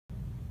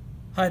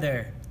Hi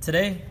there.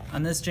 Today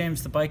on this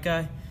James the Bike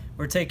Guy,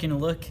 we're taking a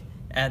look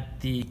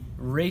at the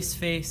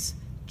Raceface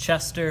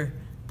Chester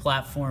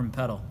platform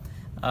pedal.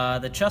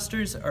 The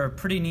Chesters are a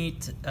pretty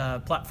neat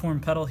platform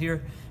pedal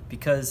here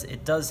because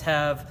it does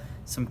have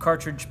some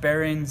cartridge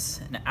bearings,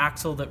 an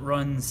axle that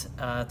runs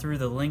through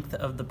the length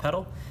of the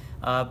pedal,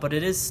 but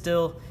it is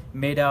still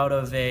made out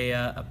of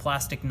a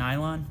plastic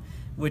nylon,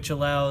 which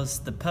allows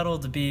the pedal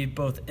to be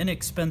both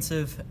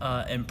inexpensive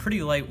and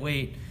pretty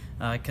lightweight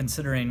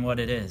considering what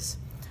it is.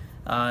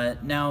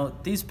 Now,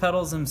 these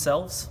pedals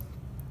themselves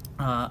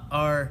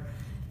are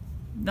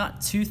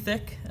not too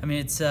thick. I mean,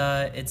 it's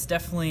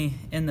definitely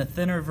in the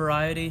thinner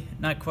variety,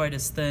 not quite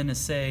as thin as,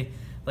 say,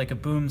 like a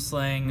boom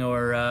sling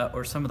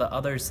or some of the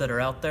others that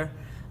are out there,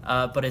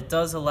 but it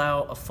does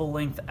allow a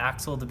full-length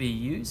axle to be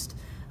used.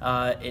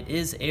 It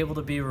is able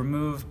to be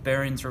removed,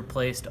 bearings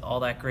replaced, all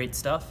that great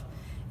stuff.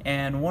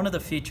 And one of the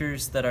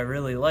features that I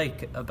really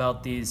like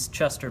about these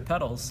Chester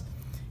pedals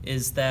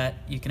is that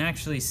you can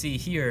actually see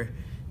here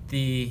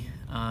the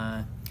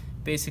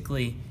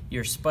basically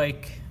your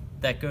spike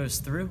that goes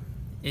through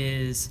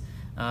is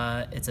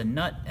it's a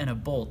nut and a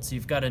bolt. So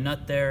you've got a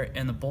nut there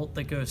and the bolt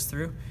that goes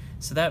through.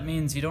 So that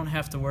means you don't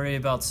have to worry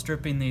about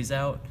stripping these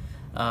out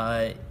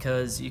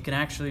because you can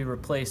actually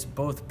replace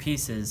both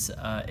pieces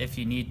if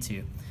you need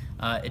to.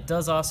 It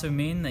does also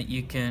mean that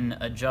you can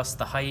adjust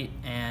the height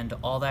and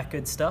all that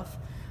good stuff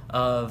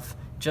of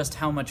just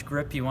how much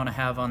grip you want to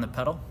have on the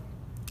pedal.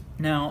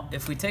 Now,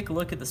 if we take a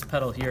look at this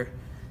pedal here,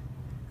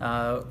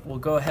 we'll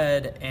go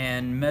ahead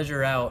and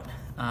measure out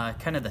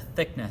kind of the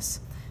thickness.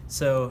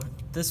 So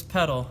this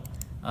pedal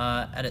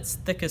at its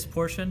thickest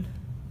portion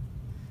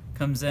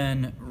comes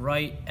in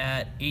right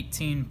at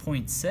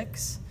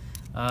 18.6,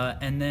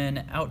 and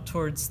then out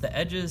towards the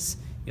edges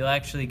you'll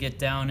actually get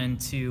down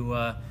into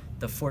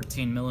the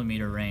 14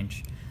 millimeter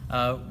range,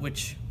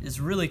 which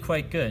is really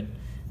quite good.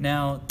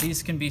 Now,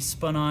 these can be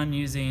spun on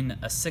using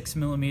a 6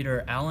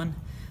 millimeter Allen,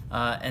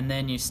 and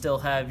then you still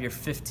have your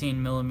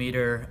 15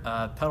 millimeter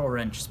pedal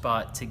wrench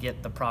spot to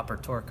get the proper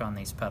torque on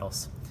these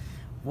pedals.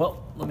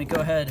 Well, let me go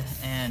ahead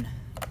and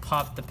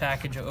pop the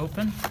package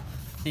open.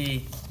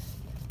 The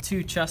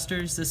two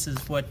Chesters, this is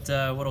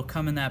what'll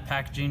come in that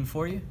packaging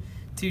for you.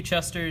 Two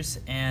Chesters,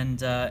 and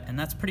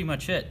that's pretty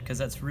much it, because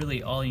that's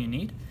really all you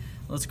need.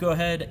 Let's go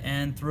ahead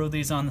and throw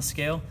these on the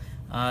scale,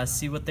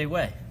 see what they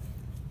weigh.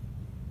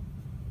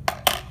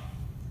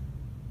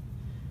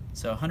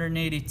 So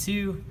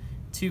 182,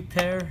 two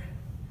pair,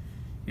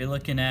 you're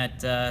looking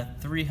at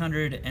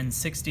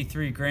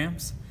 363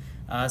 grams.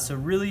 So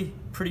really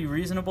pretty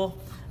reasonable,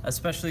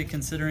 especially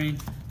considering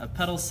a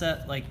pedal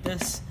set like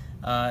this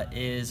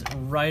is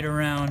right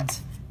around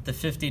the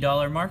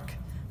 $50 mark.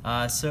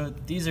 So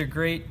these are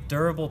great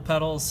durable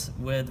pedals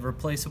with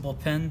replaceable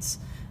pins,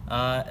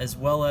 as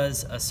well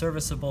as a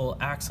serviceable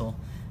axle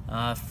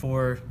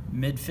for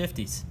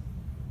mid-50s.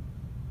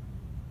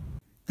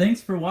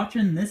 Thanks for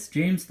watching this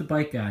James the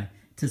Bike Guy.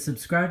 To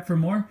subscribe for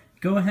more,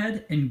 go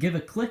ahead and give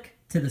a click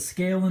to the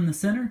scale in the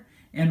center,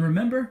 and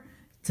remember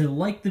to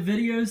like the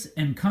videos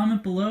and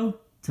comment below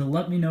to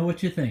let me know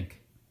what you think.